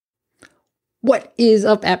What is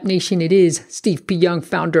up, App Nation? It is Steve P. Young,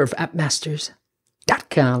 founder of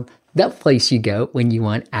appmasters.com, the place you go when you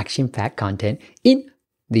want action-packed content in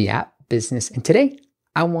the app business. And today,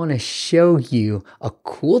 I want to show you a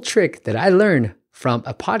cool trick that I learned from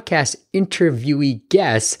a podcast interviewee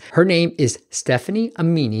guest. Her name is Stephanie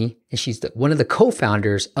Amini, and she's one of the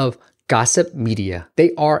co-founders of Gossip Media.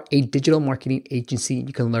 They are a digital marketing agency.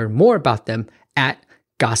 You can learn more about them at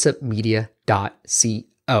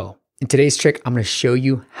gossipmedia.co. In today's trick, I'm going to show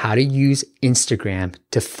you how to use Instagram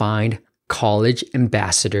to find college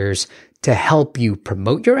ambassadors to help you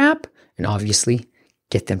promote your app and obviously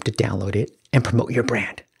get them to download it and promote your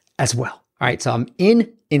brand as well. All right, so I'm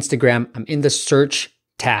in Instagram. I'm in the search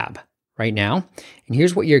tab right now. And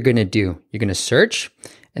here's what you're going to do. You're going to search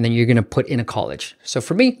and then you're going to put in a college. So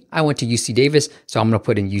for me, I went to UC Davis. So I'm going to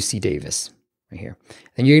put in UC Davis right here.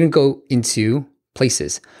 And you're going to go into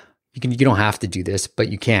places. You don't have to do this,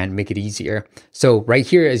 but you can make it easier. So right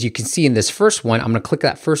here, as you can see in this first one, I'm going to click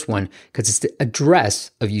that first one because it's the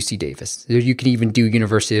address of UC Davis. You can even do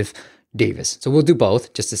University of Davis. So we'll do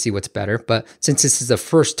both just to see what's better. But since this is the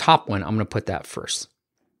first top one, I'm going to put that first.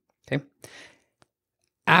 Okay.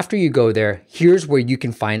 After you go there, here's where you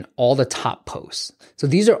can find all the top posts. So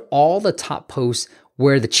these are all the top posts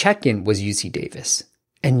where the check-in was UC Davis.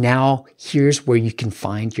 And now here's where you can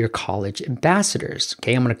find your college ambassadors.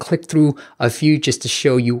 Okay, I'm going to click through a few just to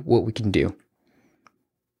show you what we can do.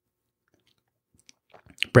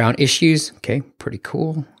 Brown issues. Okay, pretty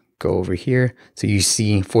cool. Go over here. So you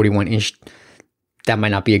see 41 inch. That might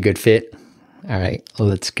not be a good fit. All right,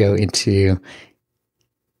 let's go into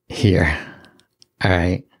here. All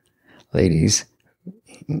right, ladies,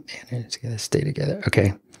 stay together.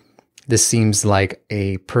 Okay, this seems like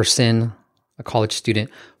a person, a college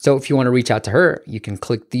student. So if you want to reach out to her, you can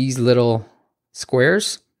click these little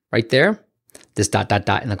squares right there, this dot, dot,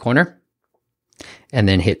 dot in the corner, and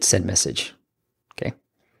then hit send message. Okay.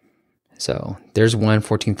 So there's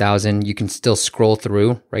 14,000. You can still scroll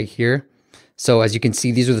through right here. So as you can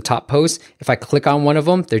see, these are the top posts. If I click on one of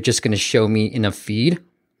them, they're just going to show me in a feed.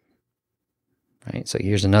 Right. So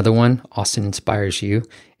here's another one. Austin inspires you.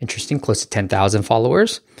 Interesting. Close to 10,000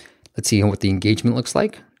 followers. Let's see what the engagement looks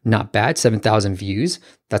like. Not bad, 7,000 views.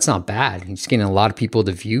 That's not bad. He's getting a lot of people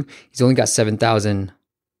to view. He's only got 10,000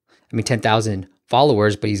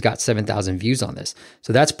 followers, but he's got 7,000 views on this.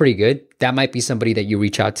 So that's pretty good. That might be somebody that you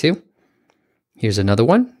reach out to. Here's another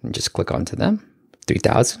one. And just click onto them.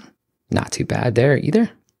 3,000. Not too bad there either.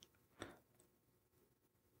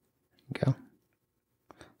 Go.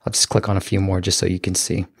 I'll just click on a few more just so you can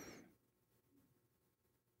see.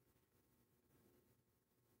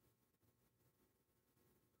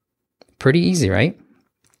 Pretty easy, right?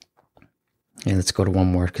 And let's go to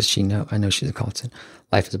one more because I know she's a college student.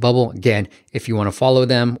 Life is a Bubble. Again, if you want to follow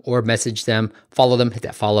them or message them, follow them, hit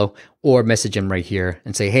that follow, or message them right here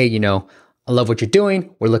and say, hey, I love what you're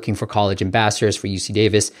doing. We're looking for college ambassadors for UC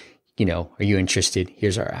Davis. Are you interested?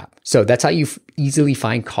 Here's our app. So that's how you easily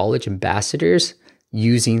find college ambassadors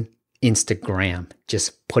using Instagram.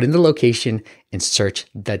 Just put in the location and search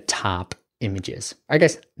the top images. All right,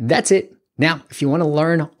 guys, that's it. Now, if you want to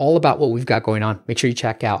learn all about what we've got going on, make sure you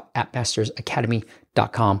check out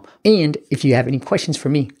appmastersacademy.com. And if you have any questions for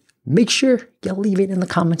me, make sure you leave it in the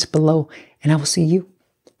comments below, and I will see you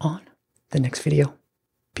on the next video.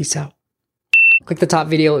 Peace out. Click the top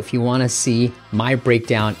video if you want to see my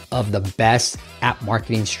breakdown of the best app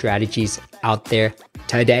marketing strategies out there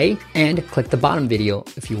today. And click the bottom video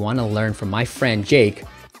if you want to learn from my friend Jake,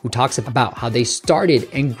 who talks about how they started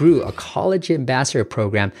and grew a college ambassador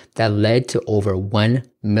program that led to over 1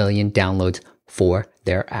 million downloads for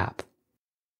their app.